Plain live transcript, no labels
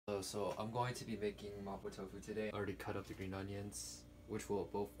video. So I'm going to be making Mapo tofu today. I already cut up the green onions, which will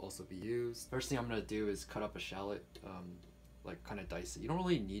both also be used. First thing I'm gonna do is cut up a shallot, like kind of dice it. You don't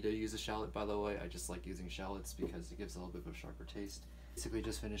really need to use a shallot, by the way. I just like using shallots because it gives a little bit of a sharper taste. Basically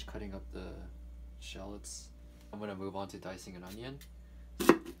just finished cutting up the shallots. I'm gonna move on to dicing an onion,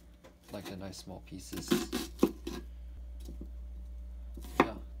 like the nice small pieces.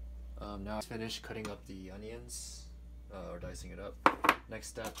 Yeah. Now I finished cutting up the onions, or dicing it up. Next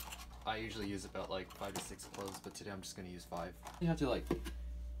step, I usually use about like 5 to 6 cloves, but today I'm just gonna use 5. You have to like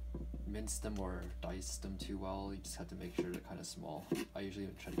mince them or dice them too well. You just have to make sure they're kind of small. I usually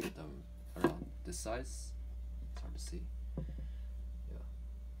try to get them around this size. It's hard to see. Yeah,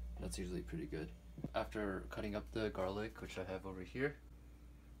 that's usually pretty good. After cutting up the garlic, which I have over here,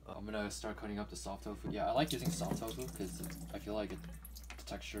 I'm gonna start cutting up the soft tofu. Yeah, I like using soft tofu because I feel like the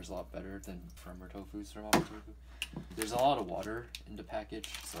texture is a lot better than firmer tofus from Mapo tofu. There's a lot of water in the package,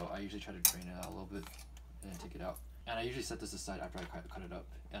 so I usually try to drain it out a little bit and then take it out. And I usually set this aside after I cut it up,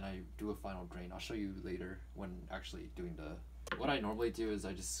 and I do a final drain. I'll show you later when actually doing the... What I normally do is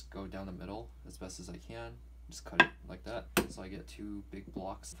I just go down the middle as best as I can. Just cut it like that, so I get 2 big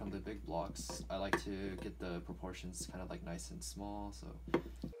blocks. From the big blocks, I like to get the proportions kind of like nice and small, so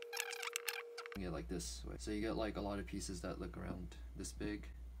get like this way. So you get like a lot of pieces that look around this big.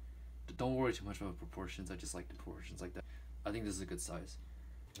 Don't worry too much about proportions, I just like the proportions like that. I think this is a good size.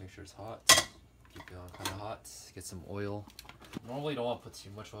 Make sure it's hot. Keep it on kind of hot. Get some oil. Normally don't want to put too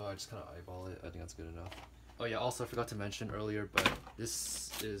much oil, I just kind of eyeball it. I think that's good enough. Oh yeah, also I forgot to mention earlier, but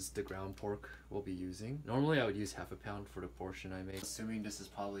this is the ground pork we'll be using. Normally I would use half a pound for the portion I made. Assuming this is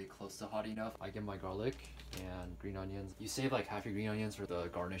probably close to hot enough, I get my garlic and green onions. You save like half your green onions for the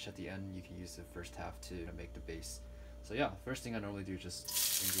garnish at the end. You can use the first half to make the base. So yeah, first thing I normally do is just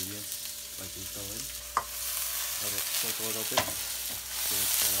ingredients, like these go in. Let it cook a little bit. Get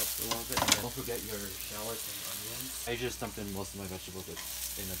it set up a little bit. And don't forget your shallots and onions. I usually just dump in most of my vegetables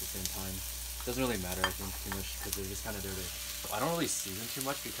in at the same time. Doesn't really matter, I think, too much because they're just kind of there to... I don't really season too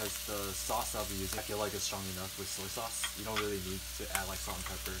much because the sauce I'll be using, I feel like it's strong enough with soy sauce. You don't really need to add like salt and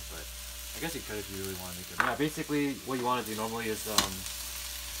pepper, but I guess you could if you really want to make it. Yeah, basically what you want to do normally is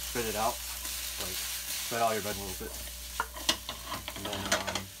spread it out, like spread out your bread a little bit, and then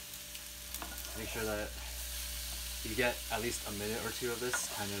make sure that you get at least a minute or 2 of this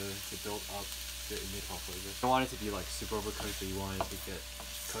kind of to build up the initial flavor. You don't want it to be like super overcooked, but you want it to get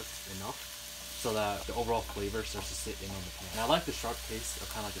cooked enough so that the overall flavor starts to sit in on the pan. And I like the sharp taste of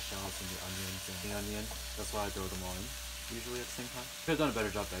kind of like the shallots and the onions and the onion. That's why I throw them all in usually at the same time. Could have done a better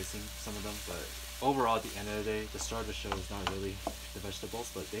job dicing some of them, but overall at the end of the day, the star of the show is not really the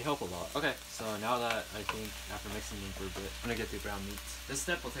vegetables, but they help a lot. Okay, so now that I think after mixing them for a bit, I'm gonna get the ground meat. This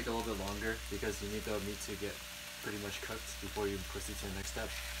step will take a little bit longer because you need the meat to get pretty much cooked before you proceed to the next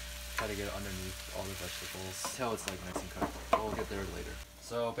step. Try to get it underneath all the vegetables until it's like nice and cooked. We'll get there later.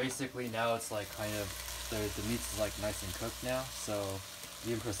 So basically now it's like kind of the meat's like nice and cooked now. So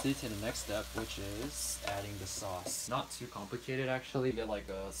you can proceed to the next step, which is adding the sauce. Not too complicated actually. Get like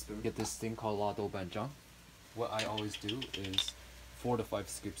a spoon. Get this thing called la doubanjiang. What I always do is 4 to 5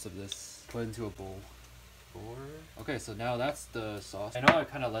 scoops of this. Put into a bowl. Okay, so now that's the sauce. I know I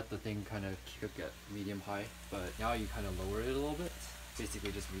kind of let the thing kind of cook at medium high, but now you kind of lower it a little bit.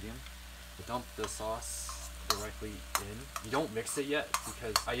 Basically just medium. Dump the sauce directly in. You don't mix it yet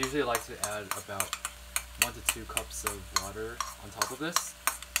because I usually like to add about 1 to 2 cups of water on top of this,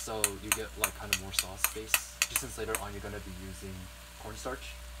 so you get like kind of more sauce base. Just since later on you're going to be using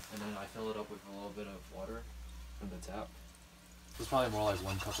cornstarch. And then I fill it up with a little bit of water from the tap. It's probably more like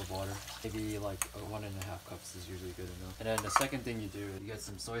 1 cup of water. Maybe like 1.5 cups is usually good enough. And then the second thing you do, you get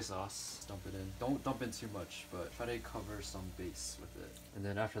some soy sauce, dump it in. Don't dump in too much, but try to cover some base with it. And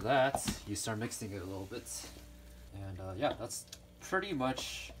then after that, you start mixing it a little bit. And yeah, that's pretty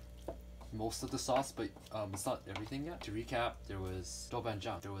much most of the sauce, but it's not everything yet. To recap, there was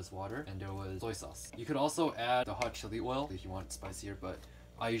doubanjiang, there was water, and there was soy sauce. You could also add the hot chili oil if you want it spicier, but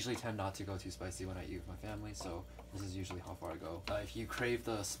I usually tend not to go too spicy when I eat with my family, so this is usually how far I go. If you crave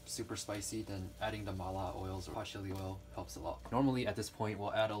the super spicy, then adding the mala oils or hot chili oil helps a lot. Normally at this point,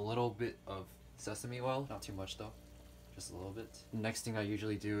 we'll add a little bit of sesame oil, not too much though, just a little bit. Next thing I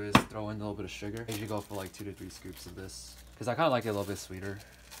usually do is throw in a little bit of sugar. I usually go for like 2 to 3 scoops of this, because I kind of like it a little bit sweeter,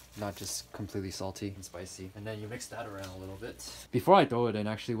 not just completely salty and spicy. And then you mix that around a little bit. Before I throw it in,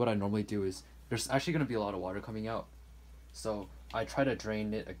 actually what I normally do is, there's actually going to be a lot of water coming out, so I try to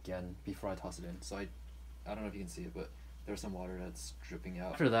drain it again before I toss it in. So I don't know if you can see it, but there's some water that's dripping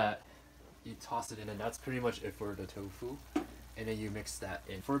out. After that, you toss it in, and that's pretty much it for the tofu. And then you mix that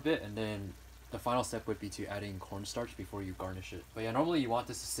in for a bit, and then The final step would be to adding cornstarch before you garnish it. But yeah, normally you want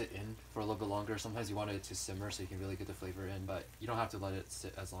this to sit in for a little bit longer. Sometimes you want it to simmer so you can really get the flavor in, but you don't have to let it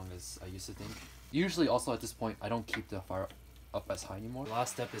sit as long as I used to think. Usually also at this point, I don't keep the fire up as high anymore. The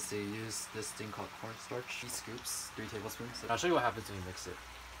last step is to use this thing called cornstarch. 3 scoops, 3 tablespoons. And I'll show you what happens when you mix it.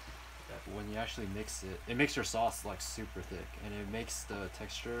 Yeah, when you actually mix it, it makes your sauce like super thick, and it makes the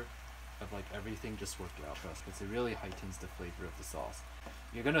texture of like everything just work out. Trust, because it really heightens the flavor of the sauce.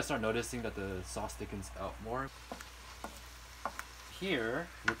 You're gonna start noticing that the sauce thickens out more. Here,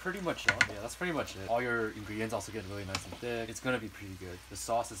 you're pretty much done. Yeah, that's pretty much it. All your ingredients also get really nice and thick. It's gonna be pretty good. The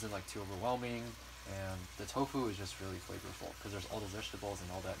sauce isn't like too overwhelming, and the tofu is just really flavorful because there's all those vegetables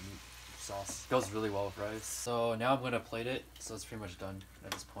and all that meat sauce. It goes really well with rice. So now I'm gonna plate it. So it's pretty much done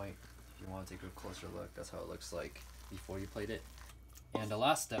at this point. If you want to take a closer look, that's how it looks like before you plate it. And the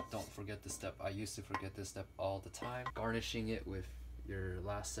last step, don't forget this step. I used to forget this step all the time. Garnishing it with your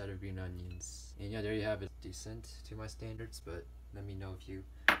last set of green onions. And yeah, there you have it. Decent to my standards, but let me know if you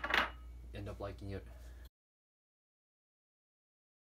end up liking it